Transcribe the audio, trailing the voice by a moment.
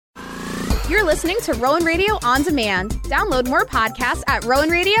You're listening to Rowan Radio On Demand. Download more podcasts at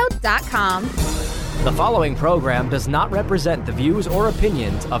rowanradio.com. The following program does not represent the views or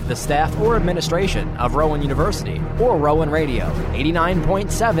opinions of the staff or administration of Rowan University or Rowan Radio,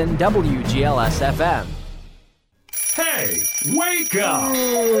 89.7 WGLS-FM. Hey, wake up!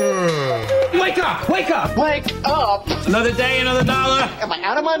 Wake up! Wake up! Wake up! Another day, another dollar. Am I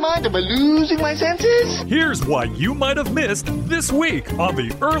out of my mind? Am I losing my senses? Here's what you might have missed this week on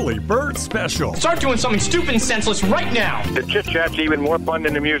the Early Bird Special. Start doing something stupid and senseless right now. The chit-chat's even more fun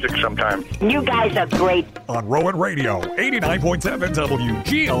than the music sometimes. You guys are great. On Rowan Radio, 89.7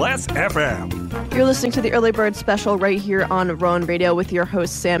 WGLS-FM. You're listening to the Early Bird Special right here on Rowan Radio with your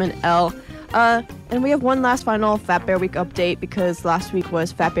hosts Sam and Elle. And we have one last final Fat Bear Week update because last week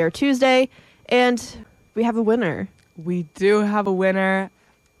was Fat Bear Tuesday, and we have a winner. We do have a winner.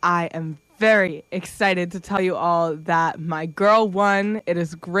 I am very excited to tell you all that my girl won. It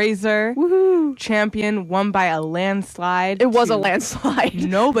is Grazer. Woohoo! Champion, won by a landslide. It was a landslide.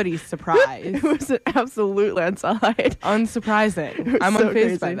 Nobody's surprised. It was an absolute landslide. Unsurprising. I'm so unfazed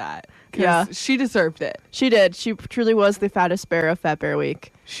crazy. by that. Yeah. She deserved it. She did. She truly was the fattest bear of Fat Bear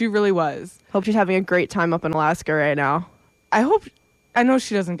Week. She really was. Hope she's having a great time up in Alaska right now. I know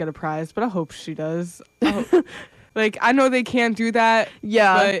she doesn't get a prize, but I hope she does. I know they can't do that.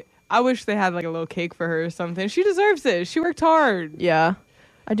 Yeah. But I wish they had like a little cake for her or something. She deserves it. She worked hard. Yeah.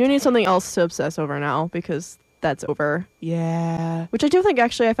 I do need something else to obsess over now because that's over. Yeah. Which I do think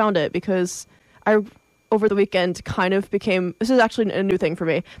actually I found it because I, over the weekend, kind of became, this is actually a new thing for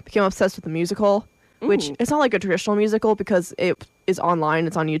me, became obsessed with the musical, which Ooh. it's not like a traditional musical because it is online,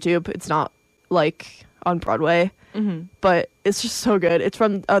 it's on YouTube, it's not like on Broadway, but it's just so good. It's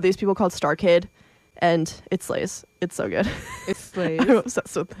from these people called Star Kid, and it slays. It's so good. It slays. I'm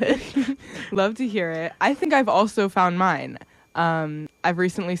obsessed with it. Love to hear it. I think I've also found mine. I've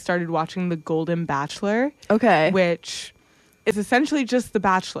recently started watching The Golden Bachelor. Okay. Which is essentially just The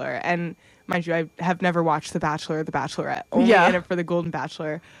Bachelor. And mind you, I have never watched The Bachelor or The Bachelorette. Only in it for The Golden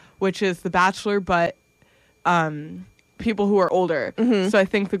Bachelor, which is The Bachelor, but people who are older. Mm-hmm. So I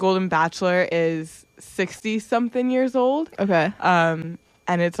think The Golden Bachelor is 60-something years old. Okay.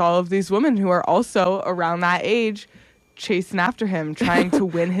 And it's all of these women who are also around that age chasing after him, trying to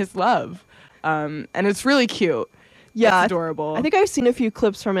win his love. And it's really cute. Yeah. It's adorable. I think I've seen a few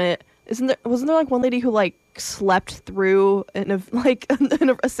clips from it. Wasn't there like one lady who like slept through in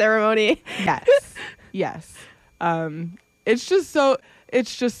a ceremony? Yes. Yes. It's just so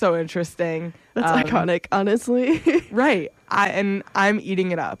interesting. That's iconic, honestly. Right. I'm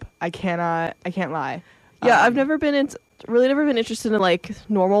eating it up. I can't lie. Yeah, I've never been interested in like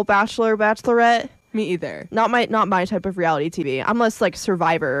normal Bachelorette. Me either. Not my type of reality TV. I'm less like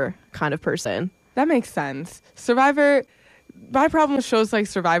Survivor kind of person. That makes sense. Survivor, my problem with shows like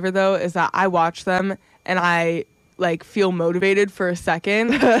Survivor though is that I watch them and I like feel motivated for a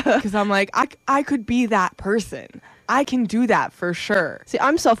second because I'm like, I could be that person. I can do that for sure. See,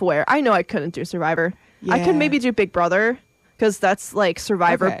 I'm self-aware. I know I couldn't do Survivor. Yeah. I could maybe do Big Brother because that's like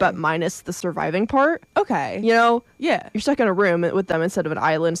Survivor but minus the surviving part. Okay. You know? Yeah. You're stuck in a room with them instead of an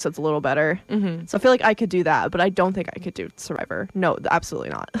island, so it's a little better. Mm-hmm. So I feel like I could do that, but I don't think I could do Survivor. No, absolutely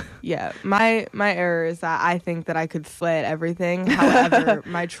not. Yeah. My error is that I think that I could slay at everything. However,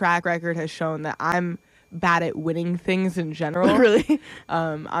 my track record has shown that I'm bad at winning things in general. Really?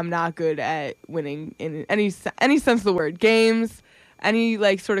 I'm not good at winning in any sense of the word. Games, any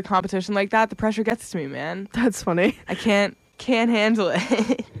like sort of competition like that, the pressure gets to me, man. That's funny. I can't handle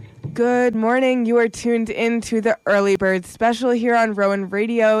it. Good morning. You are tuned into the Early Bird Special here on Rowan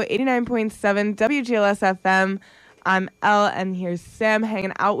Radio, 89.7 WGLS-FM. I'm Elle, and here's Sam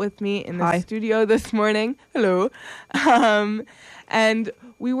hanging out with me in the studio this morning. Hello. And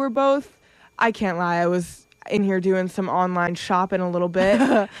we were both, I can't lie, I was in here doing some online shopping a little bit.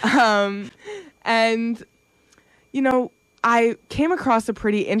 And, you know, I came across a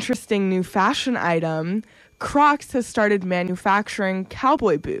pretty interesting new fashion item. Crocs has started manufacturing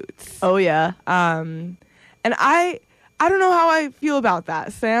cowboy boots. Oh, yeah. And I don't know how I feel about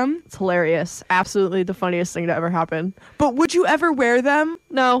that, Sam. It's hilarious. Absolutely the funniest thing to ever happen. But would you ever wear them?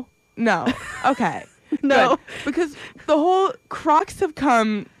 No. Okay. No. Good. Because the whole Crocs have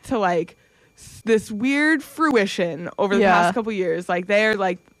come to like this weird fruition over the past couple years. Like they're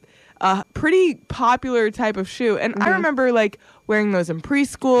like a pretty popular type of shoe. And I remember like wearing those in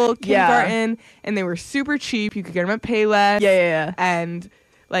preschool, kindergarten, and they were super cheap. You could get them at Payless. Yeah. And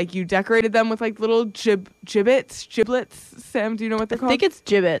like you decorated them with like little giblets. Sam, do you know what they're called? I think it's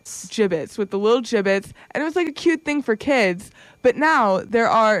gibbets. Gibbets, with the little gibbets. And it was like a cute thing for kids. But now there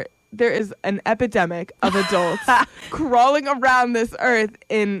is an epidemic of adults crawling around this earth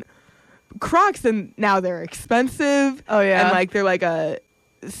in Crocs, and now they're expensive. Oh, yeah. And like they're like a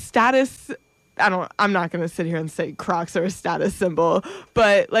status. I'm not gonna sit here and say Crocs are a status symbol,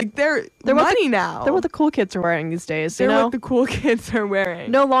 but like they're money now. They're what the cool kids are wearing these days. They're you know? what the cool kids are wearing.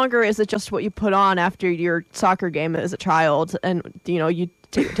 No longer is it just what you put on after your soccer game as a child, and you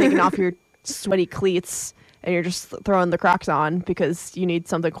taking off your sweaty cleats and you're just throwing the Crocs on because you need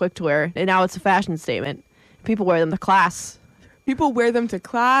something quick to wear. And now it's a fashion statement. People wear them to class. People wear them to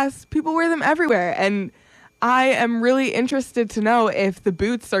class. People wear them everywhere. And I am really interested to know if the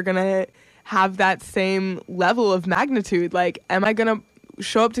boots are gonna have that same level of magnitude. Like, am I gonna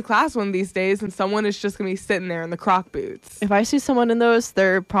show up to class one of these days and someone is just gonna be sitting there in the Croc boots? If I see someone in those,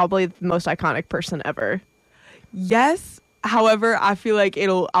 they're probably the most iconic person ever. Yes. However, I feel like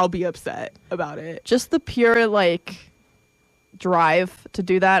I'll be upset about it. Just the pure like drive to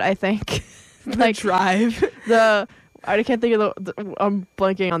do that, I think. Like drive. I can't think of I'm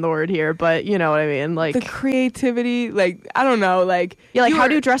blanking on the word here, but you know what I mean. Like the creativity, like I don't know, like yeah, like how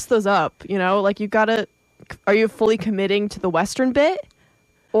do you dress those up? Like you gotta. Are you fully committing to the Western bit,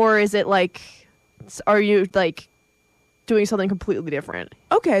 or is it like, are you like doing something completely different?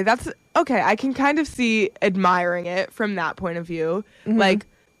 Okay, I can kind of see admiring it from that point of view. Mm-hmm. Like,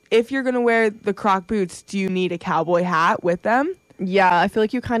 if you're gonna wear the Croc boots, do you need a cowboy hat with them? Yeah, I feel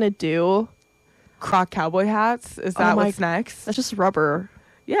like you kind of do. Croc cowboy hats? Is that what's next? That's just rubber.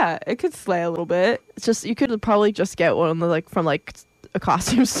 Yeah, it could slay a little bit. It's just you could probably just get one from a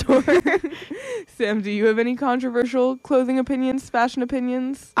costume store. Sam, do you have any controversial clothing opinions, fashion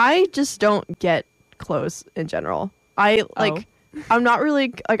opinions? I just don't get clothes in general. I'm not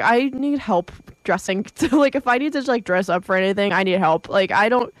really like I need help dressing. So like if I need to like dress up for anything, I need help. Like I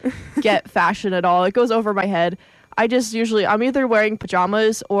don't get fashion at all. It goes over my head. I'm either wearing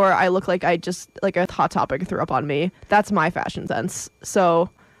pajamas or I look like I just like a Hot Topic threw up on me. That's my fashion sense. So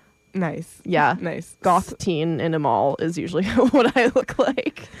nice. Yeah. Nice. Goth teen in a mall is usually what I look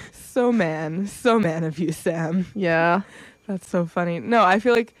like. So man of you, Sam. Yeah. That's so funny. No, I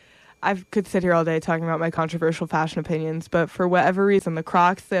feel like I could sit here all day talking about my controversial fashion opinions, but for whatever reason, the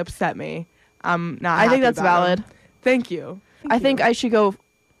Crocs, they upset me. I'm not happy I think that's about valid. them. Thank you. I think I should go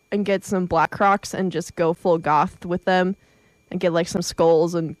and get some black Crocs and just go full goth with them and get like some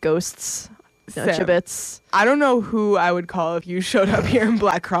skulls and ghosts, Chibbits. I don't know who I would call if you showed up here in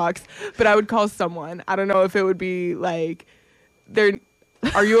black Crocs, but I would call someone. I don't know if it would be like, if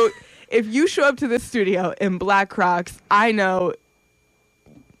you show up to this studio in black Crocs, I know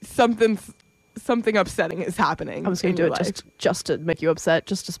something upsetting is happening. I'm just going to do it just to make you upset,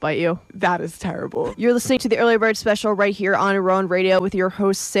 just to spite you. That is terrible. You're listening to the Early Bird Special right here on Rowan Radio with your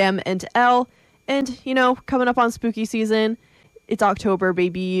hosts Sam and Elle. And, coming up on spooky season, it's October,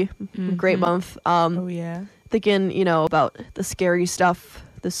 baby. Mm-hmm. Great month. Oh, yeah. Thinking, about the scary stuff,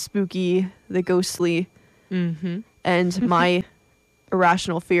 the spooky, the ghostly, and my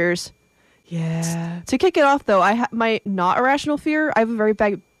irrational fears. Yeah. To kick it off, though, my not irrational fear, I have a very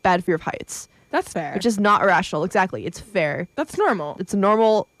bad fear of heights. That's fair. Which is not irrational. Exactly. It's fair. That's normal. It's a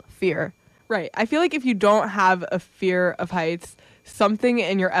normal fear. Right. I feel like if you don't have a fear of heights, something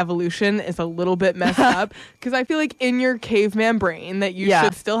in your evolution is a little bit messed up. Because I feel like in your caveman brain that you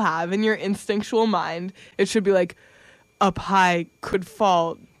should still have, in your instinctual mind, it should be like, up high, could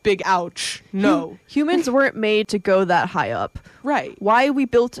fall, big ouch. No. Humans weren't made to go that high up. Right. Why we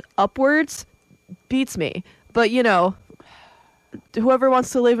built upwards beats me. But, whoever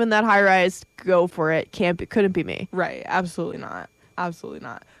wants to live in that high rise, go for it. Couldn't be me. Right. Absolutely not. Absolutely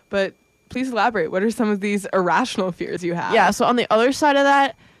not. But please elaborate. What are some of these irrational fears you have? Yeah. So on the other side of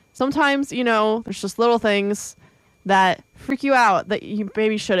that, sometimes, there's just little things that freak you out that you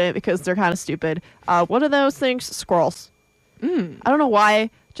maybe shouldn't because they're kind of stupid. One of those things, squirrels. I don't know why.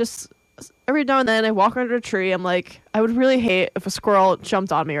 Just every now and then I walk under a tree. I'm like, I would really hate if a squirrel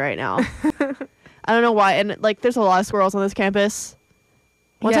jumped on me right now. I don't know why. And there's a lot of squirrels on this campus.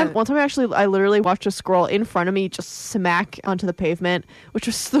 One time I literally watched a squirrel in front of me just smack onto the pavement, which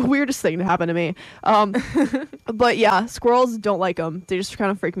was the weirdest thing to happen to me. But yeah, squirrels, don't like them. They just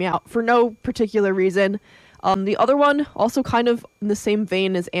kind of freak me out for no particular reason. The other one, also kind of in the same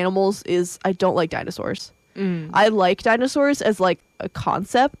vein as animals, is I don't like dinosaurs. I like dinosaurs as like a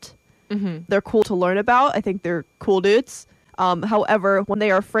concept. They're cool to learn about. I think they're cool dudes. However, when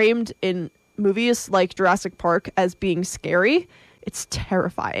they are framed in movies like Jurassic Park as being scary, it's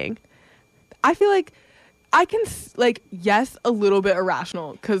terrifying. I feel like I can yes, a little bit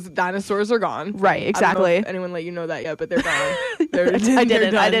irrational because dinosaurs are gone. Right, exactly. I don't know if anyone let you know that yet, but they're gone. I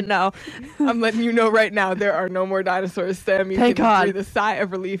didn't know. I'm letting you know right now there are no more dinosaurs, Sam. You Thank can God. breathe a sigh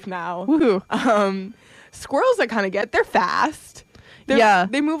of relief now. Woohoo. Squirrels I kind of get. They're fast.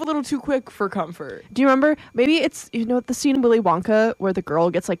 They move a little too quick for comfort. Do you remember? Maybe it's, the scene in Willy Wonka where the girl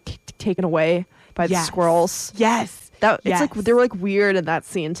gets like taken away by the squirrels. Yes. It's like they were like weird in that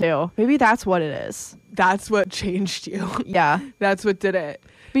scene too. Maybe that's what it is. That's what changed you. Yeah. That's what did it.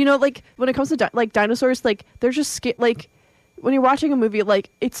 But like when it comes to dinosaurs, like they're just like when you're watching a movie, like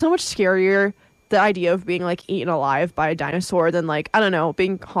it's so much scarier, the idea of being like eaten alive by a dinosaur than like, I don't know,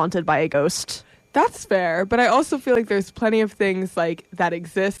 being haunted by a ghost. That's fair, but I also feel like there's plenty of things like that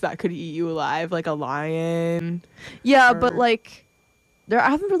exist that could eat you alive, like a lion. Yeah, but like there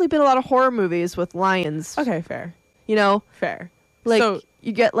haven't really been a lot of horror movies with lions. Okay, fair. Fair. Like so,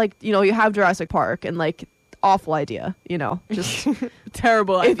 you get like, you have Jurassic Park and like awful idea, just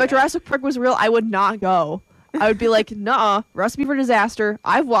terrible idea. If a Jurassic Park was real, I would not go. I would be like, nah, Recipe for Disaster.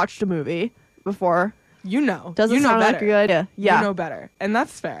 I've watched a movie before. Doesn't sound better. like a good idea. Yeah. You know better. And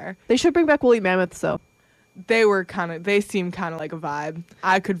that's fair. They should bring back woolly mammoths, though. They seem kind of like a vibe.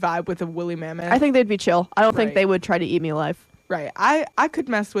 I could vibe with a woolly mammoth. I think they'd be chill. I don't think they would try to eat me alive. Right. I could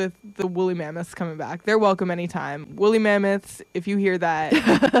mess with the woolly mammoths coming back. They're welcome anytime. Woolly mammoths, if you hear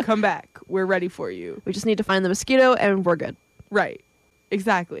that, come back. We're ready for you. We just need to find the mosquito and we're good. Right.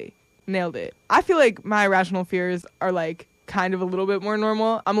 Exactly. Nailed it. I feel like my irrational fears are like kind of a little bit more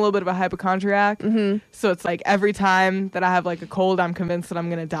normal. I'm a little bit of a hypochondriac. Mm-hmm. So it's like every time that I have like a cold, I'm convinced that I'm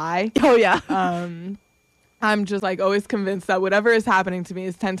going to die. Oh, yeah. I'm just like always convinced that whatever is happening to me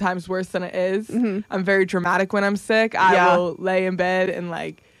is 10 times worse than it is. Mm-hmm. I'm very dramatic when I'm sick. I will lay in bed and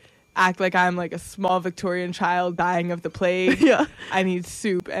like act like I'm like a small Victorian child dying of the plague. Yeah. I need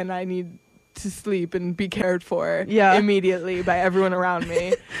soup and I need to sleep and be cared for immediately by everyone around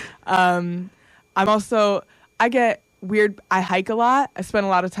me. I get weird. I hike a lot. I spend a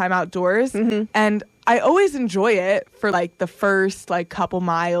lot of time outdoors, and I always enjoy it for like the first like couple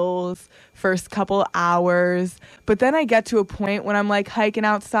miles, first couple hours. But then I get to a point when I'm like hiking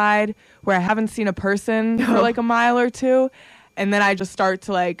outside where I haven't seen a person for like a mile or two. And then I just start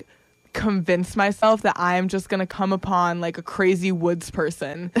to like convince myself that I am just going to come upon like a crazy woods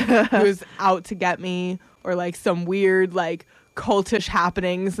person who's out to get me, or like some weird like cultish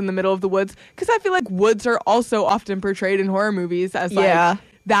happenings in the middle of the woods. Because I feel like woods are also often portrayed in horror movies as like,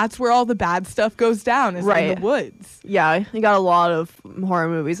 that's where all the bad stuff goes down, is in the woods. Yeah, you got a lot of horror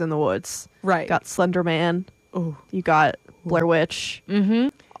movies in the woods. Right. You got Slender Man. Oh. You got Blair Witch. Mm-hmm.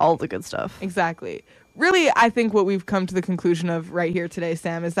 All the good stuff. Exactly. Really, I think what we've come to the conclusion of right here today,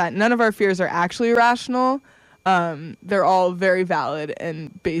 Sam, is that none of our fears are actually irrational. They're all very valid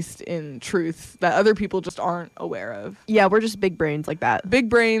and based in truth that other people just aren't aware of. Yeah, we're just big brains like that.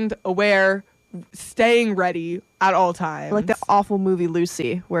 Big-brained, aware, staying ready at all times. Like the awful movie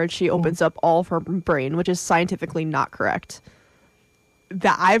Lucy, where she opens up all of her brain, which is scientifically not correct.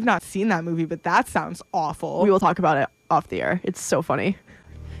 That I've not seen that movie, but that sounds awful. We will talk about it off the air. It's so funny.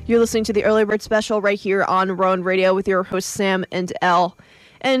 You're listening to the Early Bird Special right here on Rowan Radio with your hosts Sam and Elle.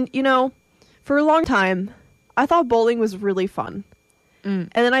 And, for a long time, I thought bowling was really fun. And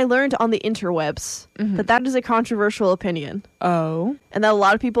then I learned on the interwebs that is a controversial opinion. Oh. And that a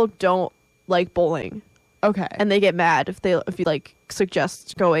lot of people don't like bowling. Okay. And they get mad if you like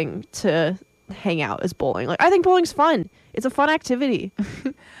suggest going to hang out as bowling. Like, I think bowling's fun. It's a fun activity.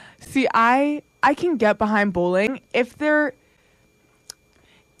 See, I can get behind bowling if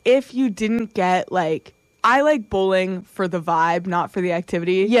you didn't get like, I like bowling for the vibe, not for the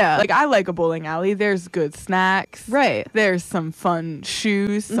activity. Yeah. Like, I like a bowling alley. There's good snacks. Right. There's some fun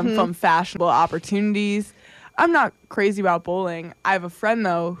shoes, some fun fashionable opportunities. I'm not crazy about bowling. I have a friend,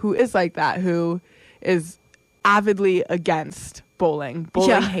 though, who is like that, who is avidly against bowling.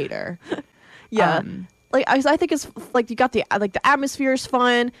 Bowling hater. Yeah. Like, I think it's like you got the atmosphere is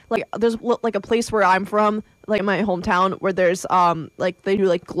fun. Like, there's like a place where I'm from, like in my hometown, where there's like they do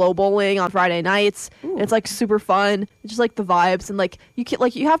like glow bowling on Friday nights. It's like super fun. It's just like the vibes, and like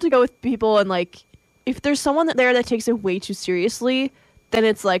you have to go with people, and like if there's someone there that takes it way too seriously, then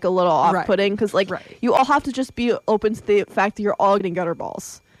it's like a little off-putting, because like you all have to just be open to the fact that you're all getting gutter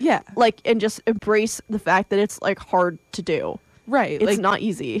balls. Yeah. Like, and just embrace the fact that it's like hard to do. Right. It's like, not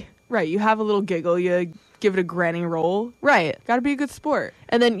easy. Right, you have a little giggle, you give it a granny roll. Right. Gotta be a good sport.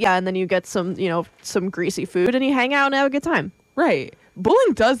 And then you get some, some greasy food, and you hang out and have a good time. Right.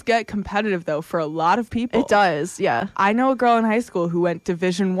 Bowling does get competitive, though, for a lot of people. It does, yeah. I know a girl in high school who went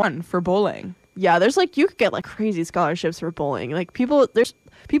Division I for bowling. Yeah, there's like, you could get like crazy scholarships for bowling. Like, there's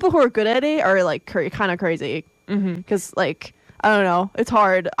people who are good at it are like kind of crazy. Because like, I don't know, it's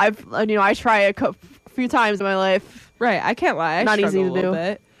hard. I try a few times in my life. Right, I can't lie. Not easy to do.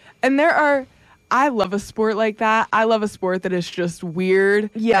 Bit. And there are, I love a sport like that. I love a sport that is just weird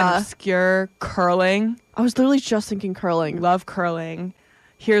and obscure. Curling. I was literally just thinking curling. Love curling.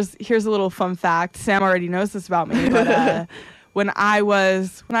 Here's a little fun fact. Sam already knows this about me, but when I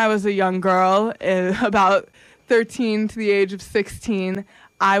was a young girl, about 13 to the age of 16,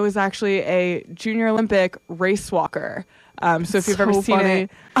 I was actually a junior Olympic race walker. So if you've ever seen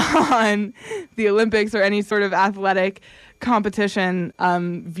it on the Olympics or any sort of athletic competition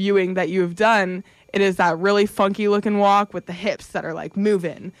viewing that you've done, it is that really funky looking walk with the hips that are like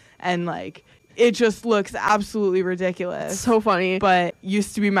moving, and like it just looks absolutely ridiculous. So funny. But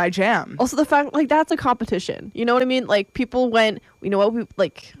used to be my jam. Also the fact, like, that's a competition. You know what I mean? Like, people went, you know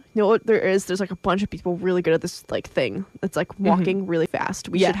what there is? There's like a bunch of people really good at this like thing. It's like walking really fast.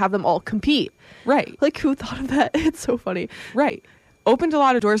 We should have them all compete. Right. Like, who thought of that? It's so funny. Right. Opened a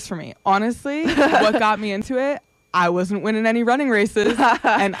lot of doors for me. Honestly, what got me into it, I wasn't winning any running races,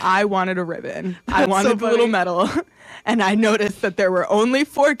 and I wanted a ribbon. I wanted the little medal. And I noticed that there were only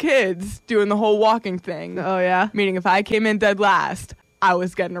 4 kids doing the whole walking thing. Oh, yeah? Meaning if I came in dead last, I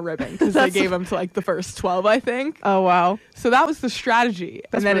was getting a ribbon, because they gave them to like the first 12, I think. Oh, wow. So that was the strategy.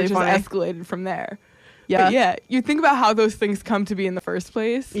 That's and then really it just funny. escalated from there. Yeah. But yeah, you think about how those things come to be in the first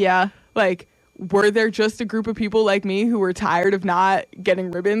place. Yeah. Like, were there just a group of people like me who were tired of not getting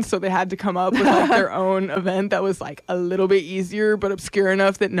ribbons, so they had to come up with like their own event that was like a little bit easier but obscure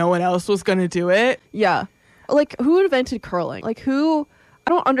enough that no one else was going to do it? Yeah. Like, who invented curling? Like, who? I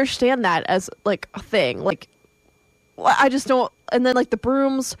don't understand that as like a thing. Like, I just don't. And then like the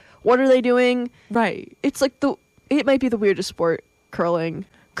brooms, what are they doing? Right. It's like it might be the weirdest sport, curling.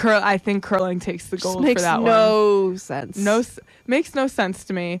 I think curling takes the gold for that one. Makes no sense. Makes no sense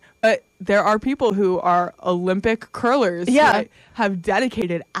to me. But there are people who are Olympic curlers Yeah. who have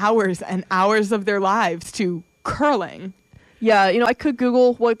dedicated hours and hours of their lives to curling. Yeah, you know, I could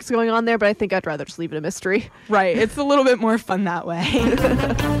Google what's going on there, but I think I'd rather just leave it a mystery. Right. It's a little bit more fun that way.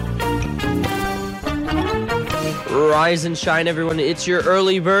 Rise and shine, everyone. It's your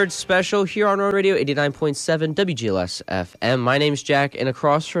early bird special here on Rowan Radio 89.7 WGLS-FM. My name's Jack, and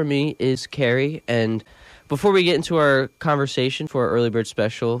across from me is Kerri. And before we get into our conversation for our early bird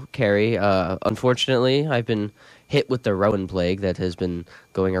special, Kerri, unfortunately, I've been hit with the Rowan plague that has been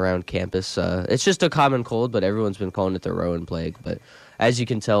going around campus. It's just a common cold, but everyone's been calling it the Rowan plague. But as you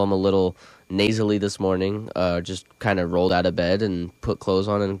can tell, I'm a little nasally this morning. Just kind of rolled out of bed and put clothes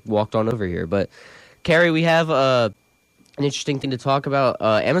on and walked on over here. But Kerri, we have an interesting thing to talk about.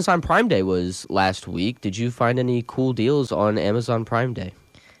 Amazon Prime Day was last week. Did you find any cool deals on Amazon Prime Day?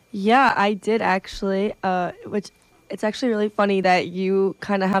 Yeah, I did actually, which it's actually really funny that you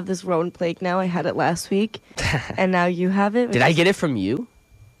kind of have this Rowan plague now. I had it last week, and now you have it. Did I get it from you?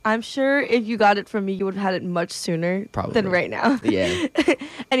 I'm sure if you got it from me, you would have had it much sooner than right now. Yeah.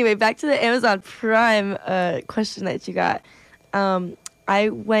 Anyway, back to the Amazon Prime question that you got. I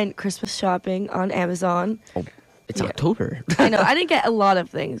went Christmas shopping on Amazon. Oh, it's October. I know. I didn't get a lot of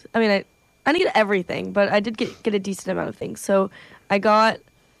things. I mean, I didn't get everything, but I did get a decent amount of things. So I got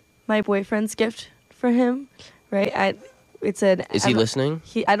my boyfriend's gift for him, right? Is he listening?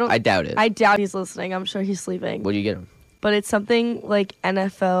 I doubt it. I doubt he's listening. I'm sure he's sleeping. What do you get him? But it's something like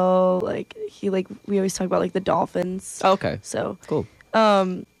NFL, we always talk about like the Dolphins. Oh, okay. So cool.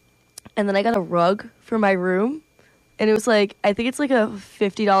 And then I got a rug for my room. And it was like, I think it's like a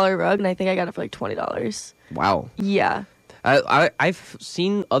 $50 rug, and I think I got it for like $20. Wow. Yeah. I've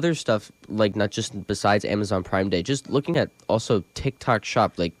seen other stuff, like not just besides Amazon Prime Day, just looking at also TikTok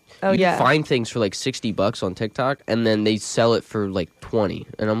Shop. Like, you can find things for like $60 on TikTok, and then they sell it for like $20.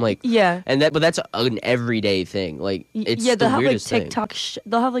 And I'm like, yeah. But that's an everyday thing. Like, it's the weirdest thing.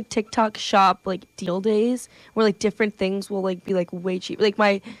 They'll have like TikTok Shop like deal days where like different things will like be like way cheap. Like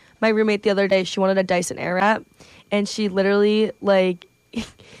my roommate the other day, she wanted a Dyson Airwrap. And she literally, like,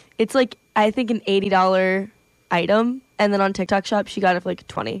 it's like, I think an $80 item. And then on TikTok Shop, she got it for like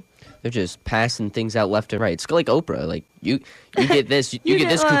 $20. They're just passing things out left and right. It's like Oprah. Like, you get this, you get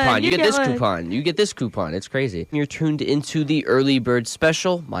this coupon, you get this coupon, you get this coupon. It's crazy. You're tuned into the Early Bird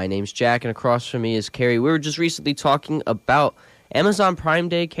Special. My name's Jack, and across from me is Kerri. We were just recently talking about Amazon Prime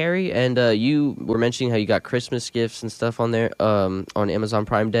Day, Kerri, and you were mentioning how you got Christmas gifts and stuff on there on Amazon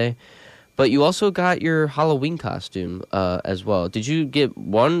Prime Day. But you also got your Halloween costume as well. Did you get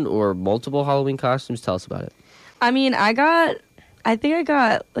one or multiple Halloween costumes? Tell us about it. I mean, I think I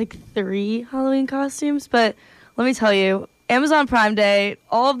got like 3 Halloween costumes. But let me tell you, Amazon Prime Day,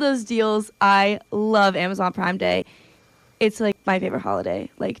 all of those deals, I love Amazon Prime Day. It's like my favorite holiday,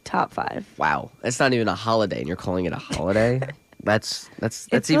 like top 5. Wow. It's not even a holiday, and you're calling it a holiday? That's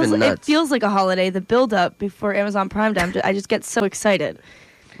even nuts. It feels like a holiday. The build-up before Amazon Prime Day, I just get so excited.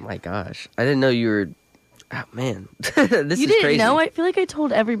 My gosh. I didn't know you were... Oh, man. This is crazy. You didn't know? I feel like I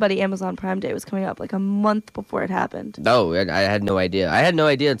told everybody Amazon Prime Day was coming up like a month before it happened. No, I had no idea. I had no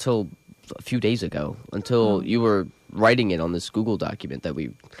idea until a few days ago, until you were writing it on this Google document that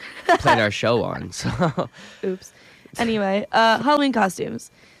we played our show on. So, oops. Anyway, Halloween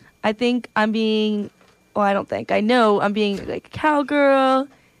costumes. I think I'm being... Well, I don't think. I know I'm being like a cowgirl,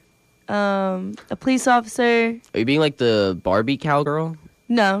 a police officer. Are you being like the Barbie cowgirl?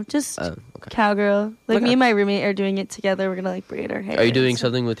 No, just cowgirl. Like me and my roommate are doing it together. We're gonna like braid our hair. Are you doing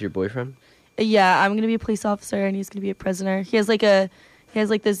something with your boyfriend? Yeah, I'm gonna be a police officer and he's gonna be a prisoner. He has like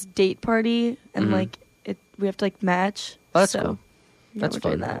this date party and like we have to like match. Oh, that's cool. That's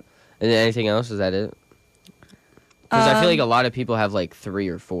fun. That. And anything else? Is that it? Because I feel like a lot of people have like 3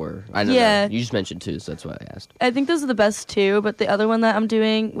 or 4. I don't know. You just mentioned 2, so that's why I asked. I think those are the best 2, but the other one that I'm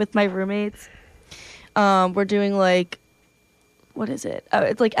doing with my roommates, we're doing like, what is it?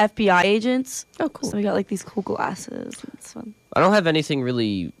 It's like FBI agents. Oh, cool. So we got like these cool glasses. It's fun. I don't have anything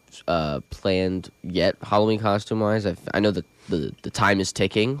really planned yet, Halloween costume-wise. I know that the time is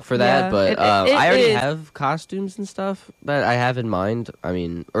ticking for that, but I already have costumes and stuff that I have in mind. I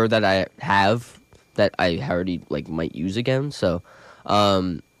mean, or that I have that I already like might use again. So,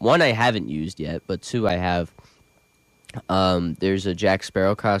 1 I haven't used yet, but 2 I have. There's a Jack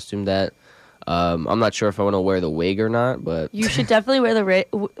Sparrow costume that I'm not sure if I want to wear the wig or not, but you should definitely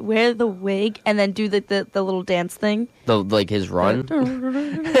wear the wig and then do the little dance thing. Like his run.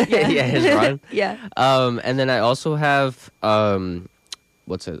 Yeah, his run. Yeah. And then I also have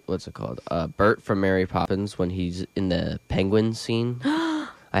what's it called? Bert from Mary Poppins when he's in the penguin scene.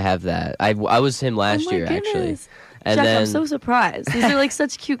 I have that. I was him last year actually. And Jack, then, I'm so surprised. These are like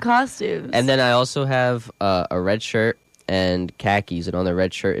such cute costumes. And then I also have a red shirt and khakis, and on the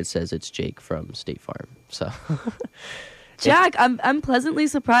red shirt it says it's Jake from State Farm. So, Jack, I'm pleasantly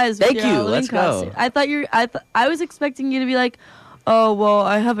surprised. Thank with your you. Halloween Let's costume. go. I was expecting you to be like, oh well,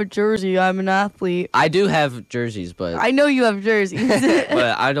 I have a jersey. I'm an athlete. I do have jerseys, but I know you have jerseys,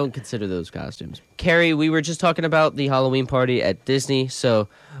 but I don't consider those costumes. Kerri, we were just talking about the Halloween party at Disney, so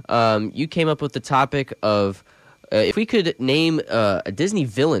you came up with the topic of if we could name a Disney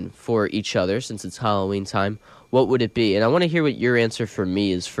villain for each other since it's Halloween time. What would it be? And I want to hear what your answer for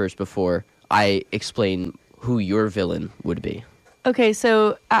me is first before I explain who your villain would be. Okay,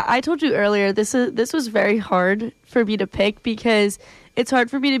 so I told you earlier this was very hard for me to pick because it's hard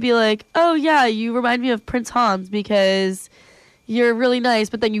for me to be like, oh yeah, you remind me of Prince Hans because you're really nice,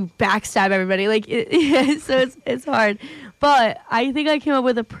 but then you backstab everybody. Like, so it's hard. But I think I came up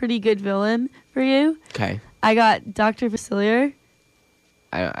with a pretty good villain for you. Okay. I got Dr. Facilier.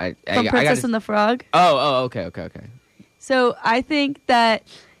 From Princess and the Frog. Oh, okay. So I think that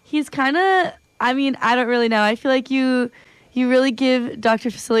he's kind of, I mean, I don't really know. I feel like you really give Dr.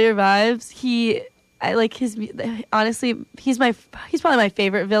 Facilier vibes. I like his, honestly, he's probably my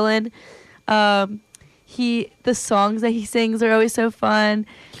favorite villain. The songs that he sings are always so fun.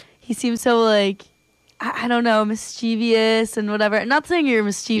 He seems so like, I don't know, mischievous and whatever. Not saying you're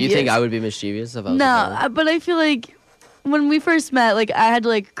mischievous. You think I would be mischievous if I was No, but I feel like when we first met, like I had to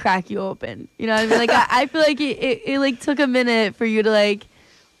like crack you open. You know what I mean? Like I feel like it like took a minute for you to like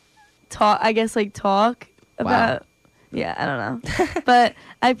talk. I guess like talk about. Wow. Yeah, I don't know, but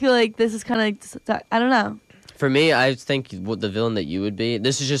I feel like this is kind of like I don't know. For me, I think the villain that you would be.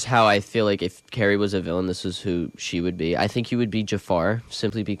 This is just how I feel like if Kerri was a villain, this is who she would be. I think you would be Jafar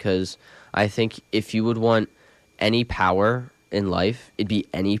simply because I think if you would want any power in life, it'd be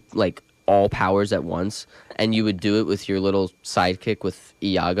all powers at once, and you would do it with your little sidekick with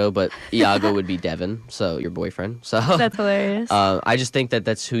Iago, but Iago would be Devin, so your boyfriend. So that's hilarious. I just think that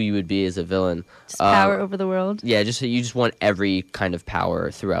that's who you would be as a villain. Just power over the world. Yeah, you just want every kind of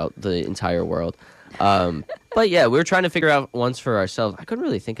power throughout the entire world. But yeah, we were trying to figure out ones for ourselves. I couldn't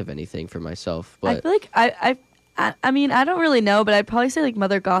really think of anything for myself. But I feel like I mean, I don't really know, but I'd probably say like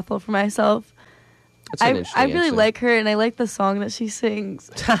Mother Gothel for myself. I really answer. like her, and I like the song that she sings.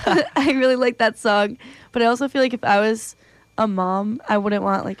 I really like that song. But I also feel like if I was a mom, I wouldn't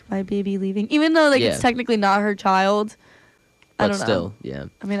want like my baby leaving, even though like it's technically not her child. I don't know. Still, yeah.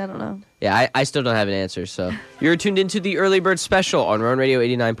 I mean, I don't know. Yeah, I still don't have an answer. So you're tuned into the Early Bird Special on Rowan Radio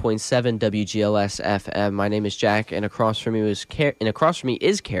 89.7 WGLS-FM. My name is Jack, and across from me is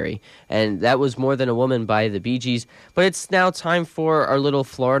Kerri, and that was More Than a Woman by the Bee Gees. But it's now time for our little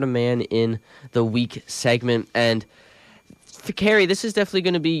Florida Man in the Week segment, and for Kerri, this is definitely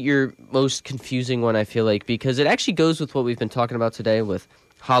going to be your most confusing one, I feel like, because it actually goes with what we've been talking about today with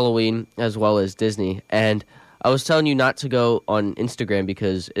Halloween as well as Disney. And I was telling you not to go on Instagram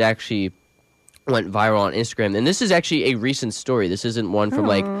because it actually went viral on Instagram. And this is actually a recent story. This isn't one from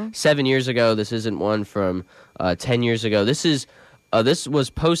like 7 years ago. This isn't one from 10 years ago. This was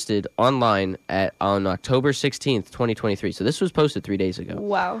posted online on October 16th, 2023. So this was posted 3 days ago.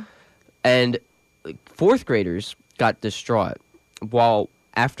 Wow. And fourth graders got distraught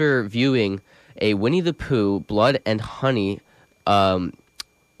after viewing a Winnie the Pooh Blood and Honey,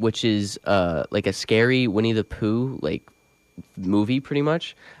 which is like a scary Winnie the Pooh like movie, pretty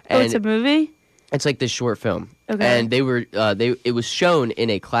much. And it's a movie? It's like this short film. Okay. And it was shown in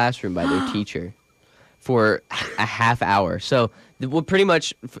a classroom by their teacher for a half hour. So pretty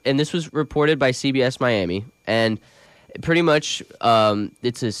much, and this was reported by CBS Miami, and pretty much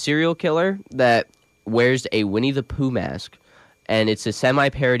it's a serial killer that wears a Winnie the Pooh mask, and it's a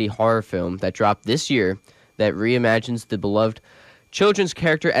semi-parody horror film that dropped this year that reimagines the beloved children's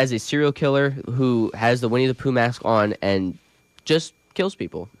character as a serial killer who has the Winnie the Pooh mask on and just kills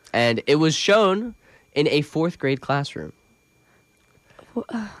people. And it was shown in a fourth grade classroom.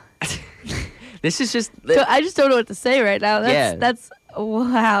 This is just... So I just don't know what to say right now. That's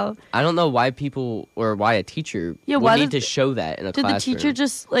wow. I don't know why people or why a teacher would need to show that in a classroom. Did the teacher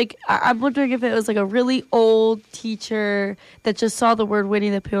just, like... I'm wondering if it was like a really old teacher that just saw the word Winnie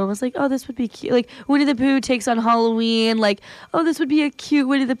the Pooh and was like, oh, this would be cute. Like, Winnie the Pooh takes on Halloween. Like, oh, this would be a cute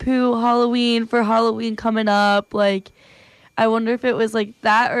Winnie the Pooh Halloween for Halloween coming up. Like... I wonder if it was like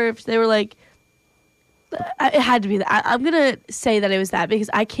that or if they were like, it had to be that. I'm going to say that it was that because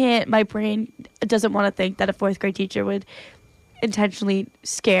my brain doesn't want to think that a fourth grade teacher would intentionally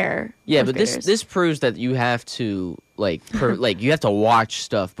scare. Yeah, but this proves that you have to you have to watch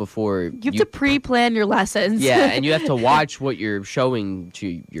stuff before you have to pre-plan your lessons. Yeah, and you have to watch what you're showing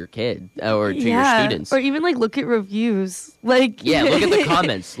to your kid or to your students, or even like look at reviews. Like look at the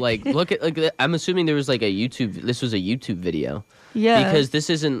comments. Look at I'm assuming there was like this was a YouTube video. Yeah, because this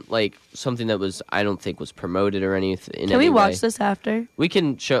isn't like something that I don't think was promoted or anything. Can we watch this after? We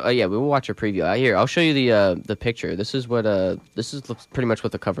can show. We will watch a preview. Here, I'll show you the picture. This is what looks pretty much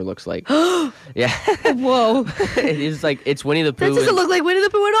what the cover looks like. Yeah. Whoa. It is like it's Winnie the Pooh. That doesn't look like Winnie the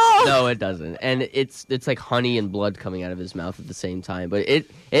Pooh at all. No, it doesn't. And it's like honey and blood coming out of his mouth at the same time. But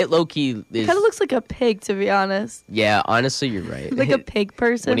it low key is. Kind of looks like a pig, to be honest. Yeah, honestly, you're right. Like a pig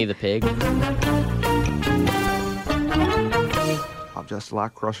person. Winnie the Pig. I'm just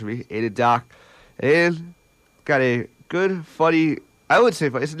locked across from me, Ada Doc, and got a good, funny. I would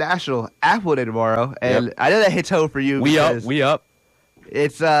say it's National Apple Day tomorrow, and I know that hits home for you. We up.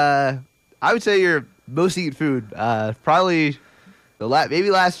 It's I would say your most eaten food. Probably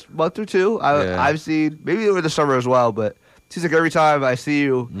maybe last month or two. I've seen maybe over the summer as well, but it seems like every time I see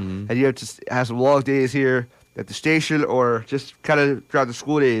you and you have to have some long days here at the station or just kind of throughout the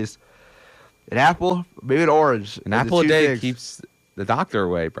school days, an apple, maybe an orange. An apple a day keeps the doctor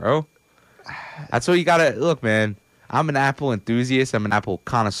away, bro. That's what you gotta look, man. I'm an apple enthusiast. I'm an apple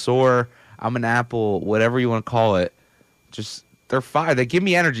connoisseur. I'm an apple, whatever you want to call it. Just they're fire. They give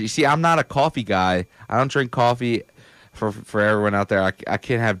me energy. See, I'm not a coffee guy. I don't drink coffee. For everyone out there, I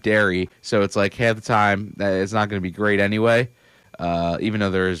can't have dairy, so it's like half the time that it's not going to be great anyway. Even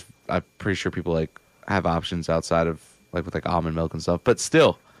though I'm pretty sure people like have options outside of with almond milk and stuff. But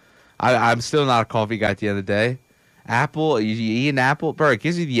still, I'm still not a coffee guy at the end of the day. Apple, you eat an apple, bro. It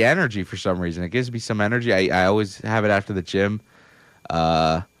gives you the energy for some reason. It gives me some energy. I always have it after the gym.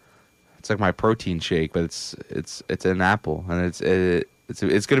 It's like my protein shake, but it's an apple, and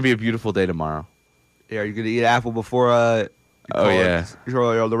it's gonna be a beautiful day tomorrow. Yeah, are you gonna eat an apple before?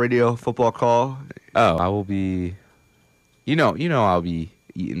 You're on the radio football call. Oh, I will be. I'll be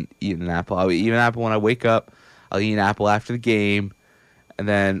eating an apple. I'll eat an apple when I wake up. I'll eat an apple after the game. And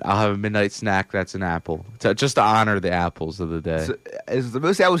then I'll have a midnight snack that's an apple, just to honor the apples of the day. So is the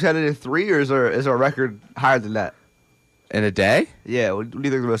most apples had in 3, or is there a record higher than that? In a day? Yeah, what do you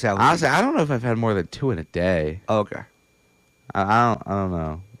think the most apples? Honestly, I don't know if I've had more than 2 in a day. Oh, okay. I don't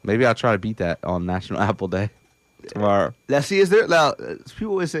know. Maybe I'll try to beat that on National Apple Day tomorrow. Now, people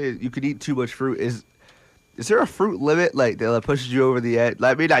always say you could eat too much fruit. Is there a fruit limit that pushes you over the edge?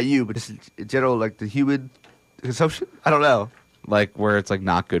 Maybe not you, but just in general, the human consumption? I don't know. Where it's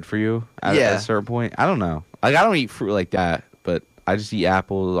not good for you at a certain point. I don't know. I don't eat fruit like that, but I just eat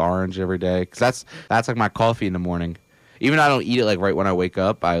apple, orange every day because that's my coffee in the morning. Even though I don't eat it right when I wake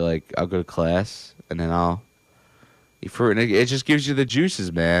up, I'll go to class and then I'll eat fruit, and it just gives you the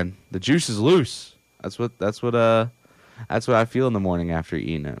juices, man. The juice is loose. That's what I feel in the morning after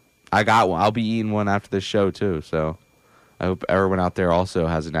eating it. I got one. I'll be eating one after this show too. So I hope everyone out there also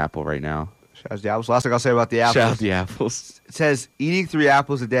has an apple right now. Shout out to the apples. Last thing I'll say about the apples. Shout out the apples. It says eating 3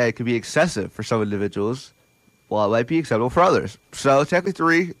 apples a day could be excessive for some individuals. while it might be acceptable for others. So technically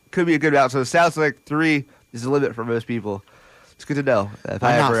 3 could be a good amount. So it sounds like 3 is the limit for most people. It's good to know. If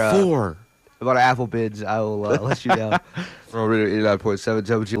Why I not ever 4? about apple bids, I will let you know. Rowan Radio 89.7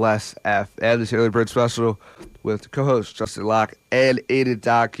 WGLS-FM. This early bird special with co-host Justin Locke and Aiden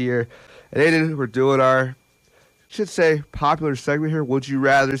Doc here. And Aiden, we're doing our, should say, popular segment here. Would you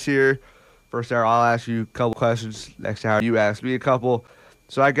rather's here? First hour, I'll ask you a couple questions. Next hour, you ask me a couple.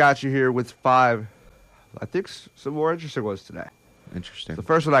 So I got you here with 5, I think, some more interesting ones today. Interesting. The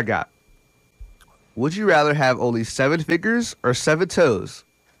first one I got. Would you rather have only 7 fingers or 7 toes?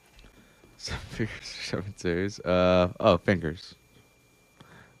 7 fingers, 7 toes. Fingers.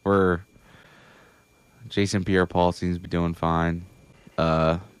 Jason Pierre-Paul seems to be doing fine.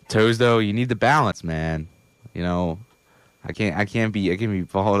 Toes though, you need the balance, man. You know, I can't be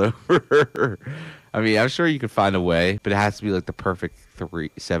falling over. I mean, I'm sure you could find a way, but it has to be like the perfect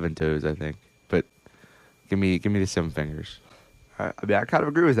 7 toes, I think. But give me the 7 fingers. I mean, I kind of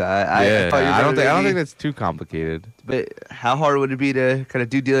agree with that. I don't think that's too complicated. But how hard would it be to kind of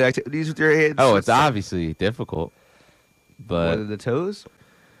do daily activities with your hands? Oh, it's obviously difficult. But more than the toes?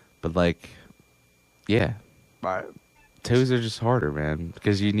 But like, yeah. All right. Toes are just harder, man,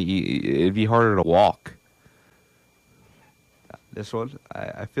 because it'd be harder to walk. This one,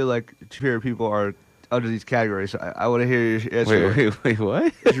 I feel like two people are under these categories. I want to hear your answer. Wait,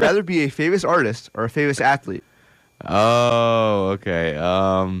 what? Would you rather be a famous artist or a famous athlete? Oh, okay.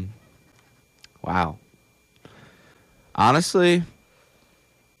 Wow. Honestly,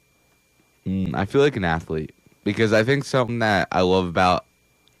 I feel like an athlete, because I think something that I love about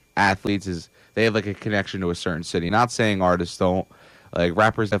athletes is they have like a connection to a certain city. Not saying artists don't. Like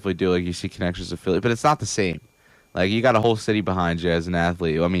rappers definitely do. Like you see connections to Philly, but it's not the same. Like you got a whole city behind you as an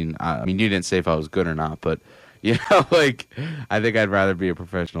athlete. I mean, you didn't say if I was good or not, but you know, like I think I'd rather be a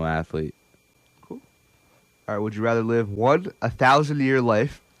professional athlete. All right, would you rather live 1 1,000-year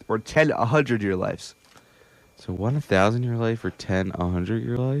life or 10 100-year lives? So 1 1,000-year life or 10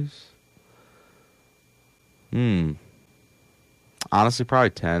 100-year lives? Honestly, probably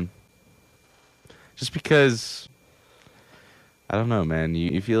 10. Just because, I don't know, man.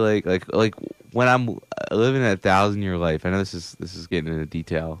 You feel like when I'm living a 1,000-year life. I know this is getting into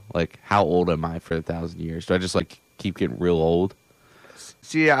detail. Like, how old am I for 1,000 years? Do I just like keep getting real old?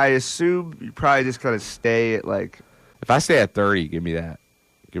 See, I assume you probably just kind of stay at like. If I stay at 30, give me that.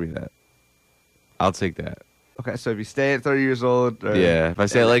 Give me that. I'll take that. Okay, so if you stay at 30 years old. Yeah, if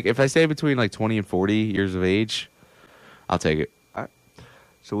I stay between like 20 and 40 years of age, I'll take it. All right.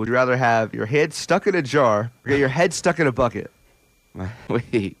 So would you rather have your head stuck in a jar or get your head stuck in a bucket?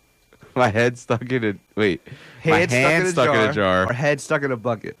 Wait, my head stuck in a wait. Head my hand stuck in a jar or head stuck in a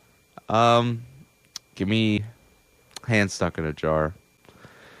bucket? Give me hand stuck in a jar.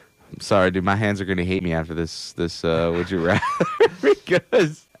 I'm sorry, dude. My hands are gonna hate me after this. Would you rather?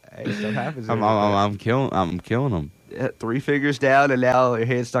 Because hey, stuff happens. I'm killing them. Yeah, 3 fingers down, and now your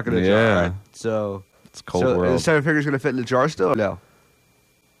hand's stuck in a jar. Right? So it's cold world. world. Is 7 fingers gonna fit in the jar still? Or no.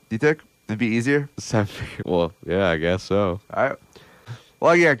 Do you think it'd be easier? 7 fingers. Well, yeah, I guess so. All right.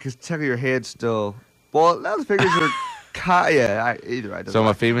 Well, yeah, because technically your hand's still. Well, now the fingers are. Either way. So I'm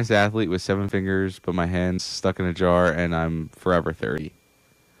a famous athlete with 7 fingers, but my hand's stuck in a jar, and I'm forever 30.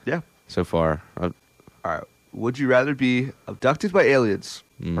 Yeah. So far. All right. Would you rather be abducted by aliens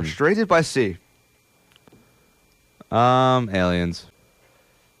or stranded by sea? Aliens.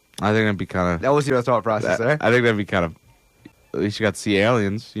 I think that'd be kind of. That was your thought process there. I think that'd be kind of. At least you got to see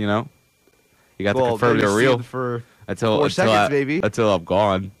aliens, you know. You got to confirm they're real for until 4 seconds, maybe. Until I'm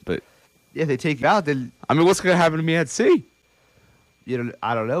gone. But yeah, if they take you out, then I mean, what's gonna happen to me at sea?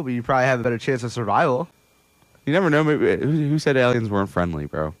 I don't know, but you probably have a better chance of survival. You never know. Maybe, who said aliens weren't friendly,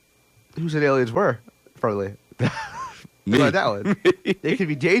 bro? Who said aliens were friendly? Me. Like that one. They could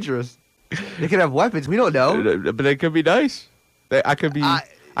be dangerous. They could have weapons. We don't know. But they could be nice. I could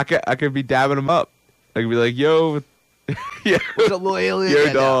be dabbing them up. I could be like, yo, yeah, what's up, little alien?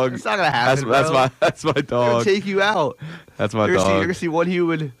 Yo, dog. It's not gonna happen. That's my dog. They're gonna take you out. That's my dog. You're gonna see one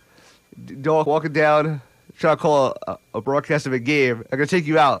human dog walking down, trying to call a broadcast of a game. They're gonna take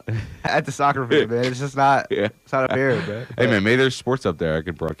you out at the soccer field, man. It's just not. Yeah. It's not fair, man. Hey, man, maybe there's sports up there I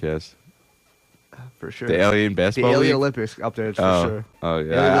could broadcast. For sure. The alien basketball. The alien league? Olympics up there, for sure. Oh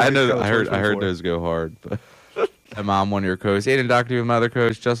yeah, I know. I heard those go hard. But I'm one of your co-hosts, Aiden Doctor, with my other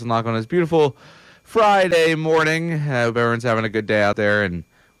coach, Justin Locke, on his beautiful Friday morning. I hope everyone's having a good day out there, and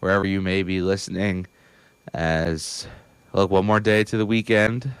wherever you may be listening. As look, one more day to the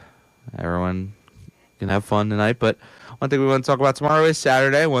weekend. Everyone can have fun tonight. But one thing we want to talk about tomorrow is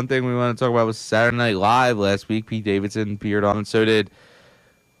Saturday. One thing we want to talk about was Saturday Night Live last week. Pete Davidson appeared on, and so did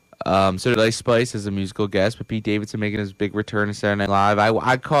So did Ice Spice as a musical guest, but Pete Davidson making his big return to Saturday Night Live.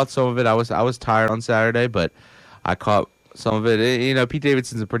 I caught some of it. I was tired on Saturday, but I caught some of it. Pete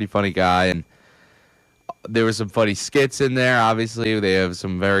Davidson's a pretty funny guy, and there were some funny skits in there. Obviously, they have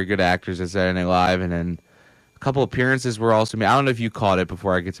some very good actors at Saturday Night Live, and then a couple appearances were also made. I don't know if you caught it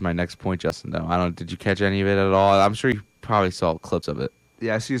before I get to my next point, Justin, though. Did you catch any of it at all? I'm sure you probably saw clips of it.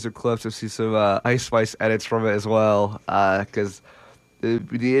 Yeah, I see some clips. I see some Ice Spice edits from it as well, because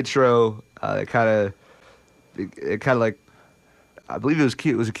the intro, it kind of like, I believe it was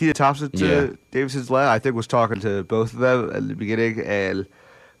Keita Thompson to Davidson's left. I think was talking to both of them at the beginning, and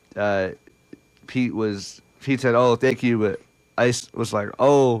Pete said, "Oh, thank you," but Ice was like,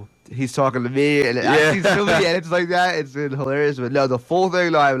 "Oh, he's talking to me," and I see so many edits like that. It's been hilarious, but no, the full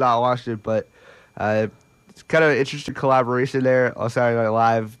thing, no, I have not watched it, but it's kind of an interesting collaboration there on Saturday Night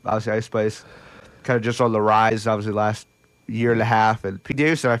Live. Obviously, Ice Spice kind of just on the rise, obviously, last year and a half. And Pete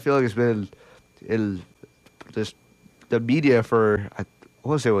Davidson, I feel like, has been in just the media for, I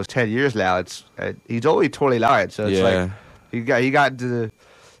want to say it was 10 years now. He's only 29, so it's like he got into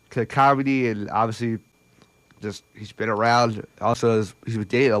the comedy, and obviously just he's been around. Also, he's been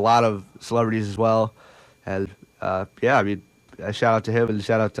dating a lot of celebrities as well. And a shout out to him and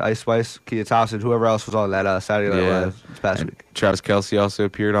shout out to Ice Spice, Keita Thompson, whoever else was on that Saturday Night Live this past week. Travis Kelce also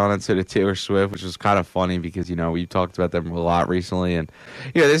appeared on it, so did Taylor Swift, which was kind of funny because we talked about them a lot recently, and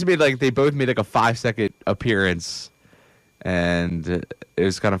they both made like a 5-second appearance, and it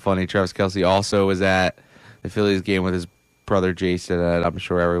was kind of funny. Travis Kelce also was at the Phillies game with his brother Jason, and I'm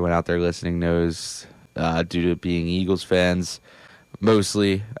sure everyone out there listening knows, due to being Eagles fans,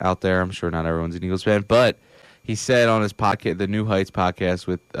 mostly out there. I'm sure not everyone's an Eagles fan, but he said on his podcast, the New Heights podcast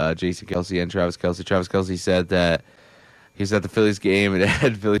with Jason Kelce and Travis Kelce said that he was at the Phillies game and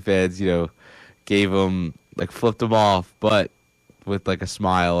had Philly fans, gave him, like, flipped him off, but with, like, a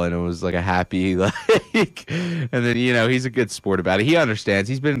smile, and it was, like, a happy, like, and then, he's a good sport about it. He understands.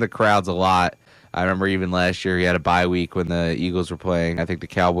 He's been in the crowds a lot. I remember even last year he had a bye week when the Eagles were playing, I think, the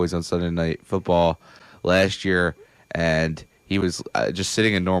Cowboys on Sunday Night Football last year, and he was just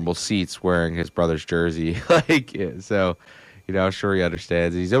sitting in normal seats wearing his brother's jersey. So, I'm sure he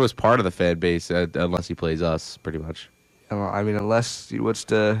understands. He's always part of the fan base unless he plays us, pretty much. I mean, unless he wants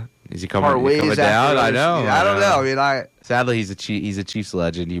to Is he coming down? I know. I don't know. Sadly, he's a Chiefs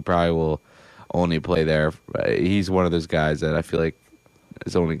legend. He probably will only play there. He's one of those guys that I feel like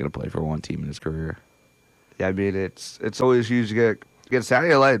is only going to play for one team in his career. Yeah, I mean, it's always huge to get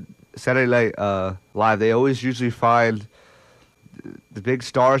Saturday Night Live. They always usually find the big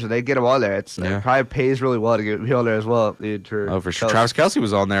stars, and they get them on there. It probably pays really well to get me on there as well. Oh, for sure. Travis Kelce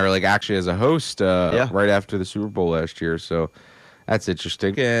was on there, like, actually as a host right after the Super Bowl last year, so that's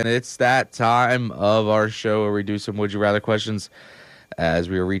interesting. And it's that time of our show where we do some Would You Rather questions as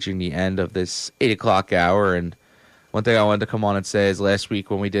we are reaching the end of this 8 o'clock hour. And one thing I wanted to come on and say is last week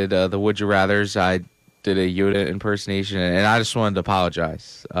when we did the Would You Rathers, I did a Yoda impersonation, and I just wanted to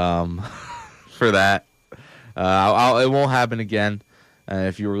apologize for that. It won't happen again.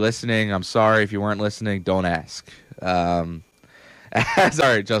 If you were listening, I'm sorry. If you weren't listening, don't ask. All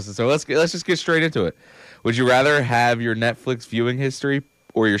right, Justin. So let's just get straight into it. Would you rather have your Netflix viewing history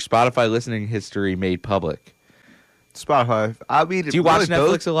or your Spotify listening history made public? Spotify. I mean, do you watch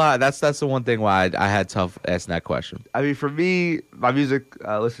Netflix a lot? That's the one thing why I had tough asking that question. I mean, for me, my music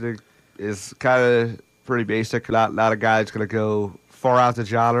listening is kind of pretty basic. Not a guy that's gonna go far out the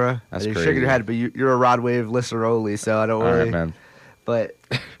genre. That's you're crazy. shaking your head, but you're a Rod Wave listener only, so I don't All really. right, man. But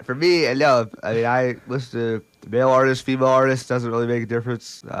for me, I listen to male artists, female artists. Doesn't really make a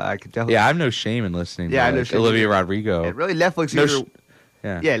difference. I could definitely. Yeah, I have no shame in listening. Yeah, to I know shame. Olivia Rodrigo. And really, Netflix.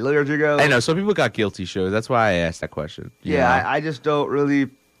 Yeah, Olivia Rodrigo. I know some people got guilty shows. That's why I asked that question. Yeah, I just don't really.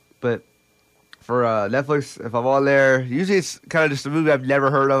 But for Netflix, if I'm on there, usually it's kind of just a movie I've never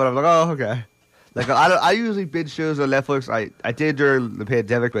heard of, and I'm like, oh, okay. Like I usually binge shows on Netflix. I did during the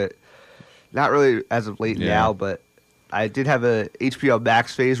pandemic, but not really as of late now. But I did have a HBO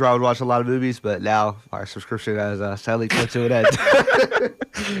Max phase where I would watch a lot of movies, but now our subscription has sadly come to an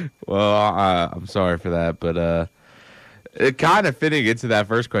end. Well, I'm sorry for that, but it kind of fitting into that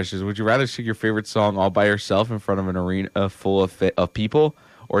first question is: would you rather sing your favorite song all by yourself in front of an arena full of people,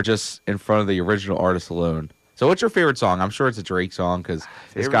 or just in front of the original artist alone? So, what's your favorite song? I'm sure it's a Drake song because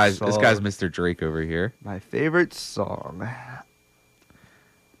this guy's Mr. Drake over here. My favorite song,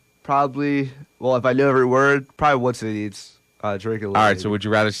 probably. Well, if I know every word, probably "What's It Needs." Drake and Lil All right. Baby. So, would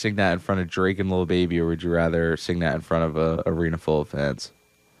you rather sing that in front of Drake and Lil Baby, or would you rather sing that in front of an arena full of fans?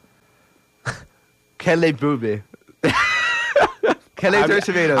 Can they boo me? Can they throw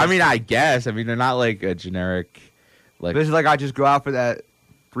tomatoes? I mean, I guess. I mean, they're not like a generic. Like, this is like I just go out for that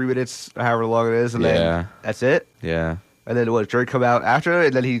 3 minutes, however long it is, and then that's it. Yeah. And then what? Drake come out after,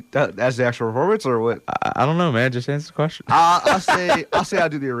 and then he has the actual performance, or what? I don't know, man. Just answer the question. I'll say I'll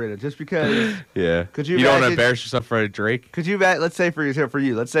do the arena just because. Yeah. Could you don't want to embarrass yourself for Drake? Could you imagine? Let's say for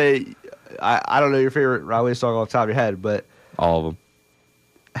you, let's say I don't know your favorite Rodway song off the top of your head, but all of them.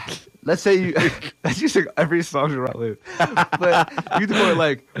 Let's say you sing every song around Lou. But you the point,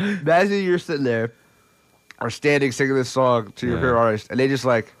 like, imagine you're sitting there or standing singing this song to your favorite artist, and they just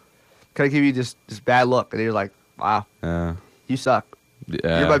like kind of give you just bad luck, and you're like, wow, you suck.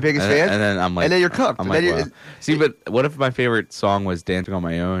 You're my biggest fan, and then I'm like, and then you're cooked. I'm like, wow. See, but what if my favorite song was "Dancing on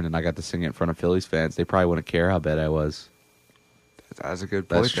My Own" and I got to sing it in front of Phillies fans? They probably wouldn't care how bad I was. That's a good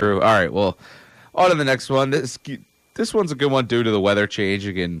point. That's true. All right, well, on to the next one. This one's a good one due to the weather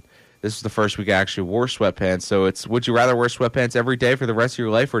changing, and this is the first week I actually wore sweatpants. So it's, would you rather wear sweatpants every day for the rest of your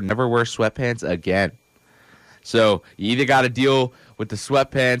life or never wear sweatpants again? So you either got to deal with the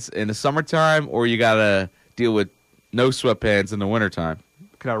sweatpants in the summertime or you got to deal with no sweatpants in the wintertime.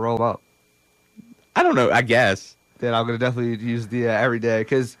 Can I roll them up? I don't know. I guess. Then I'm going to definitely use the every day,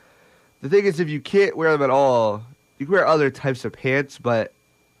 because the thing is, if you can't wear them at all, you can wear other types of pants, but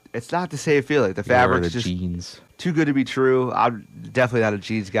it's not the same feeling. The fabric's just jeans. Too good to be true. I'm definitely not a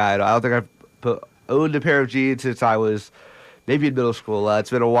jeans guy. I don't think I've owned a pair of jeans since I was maybe in middle school.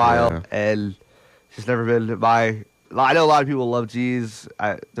 It's been a while, and it's just never been my... I know a lot of people love jeans.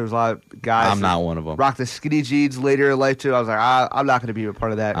 There's a lot of guys... I'm not one of them. Rock the skinny jeans later in life, too. I was like, I'm not going to be a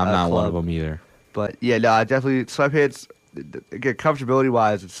part of that I'm not club. one of them either. But, yeah, no, I definitely... Sweatpants, again,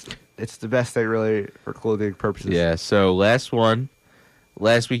 comfortability-wise, it's the best thing, really, for clothing purposes. Yeah, so last week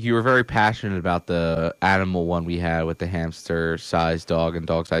you were very passionate about the animal one we had with the hamster-sized dog and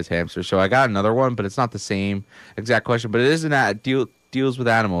dog-sized hamster. So I got another one, but it's not the same exact question. But it is deals with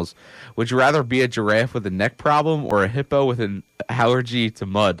animals. Would you rather be a giraffe with a neck problem or a hippo with an allergy to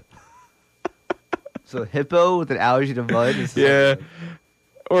mud? So a hippo with an allergy to mud? Yeah.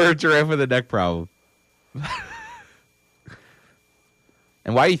 Or a giraffe with a neck problem.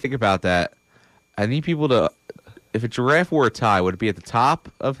 And why do you think about that? I need people to... If a giraffe wore a tie, would it be at the top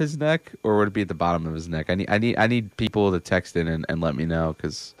of his neck or would it be at the bottom of his neck? I need people to text in and let me know,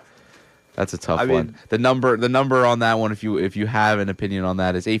 because that's a tough one. The number on that one, if you have an opinion on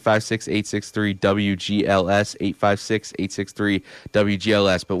that, is 856-863-WGLS,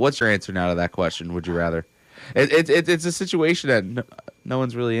 856-863-WGLS. But what's your answer now to that question? Would you rather? It's a situation that no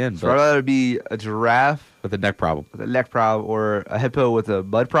one's really in. So I'd rather be a giraffe with a neck problem, or a hippo with a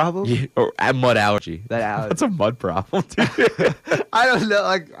mud problem, or a mud allergy. That's a mud problem, dude. I don't know.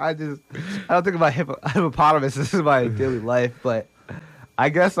 Like I don't think about hippopotamus. This is my daily life, but I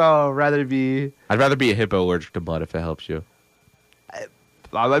guess I'd rather be a hippo allergic to mud if it helps you.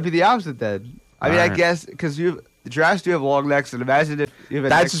 I might be the opposite then. I guess because the giraffes do have long necks, and imagine if you have a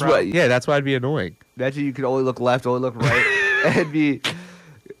neck problem. That's why it'd be annoying. Imagine you could only look left, only look right, and be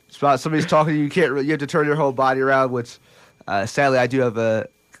somebody's talking to you. You have to turn your whole body around. Which, sadly, I do have a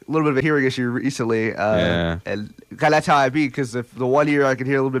little bit of a hearing issue recently, and that's how I be. Because if the one ear I can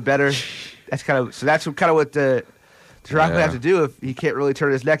hear a little bit better, that's kind of what the giraffe would have to do. If he can't really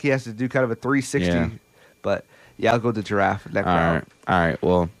turn his neck, he has to do kind of a 360. Yeah. But yeah, I'll go with the giraffe neck problem. All right.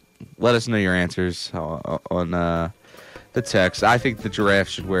 Well, let us know your answers on the text. I think the giraffe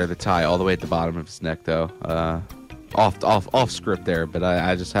should wear the tie all the way at the bottom of his neck, though. Off script there, but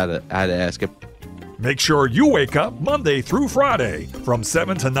I just had to ask it. Make sure you wake up Monday through Friday from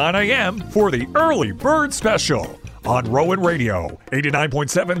 7 to 9 a.m. for the Early Bird Special on Rowan Radio,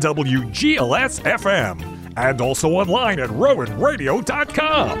 89.7 WGLS-FM, and also online at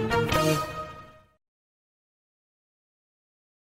rowanradio.com.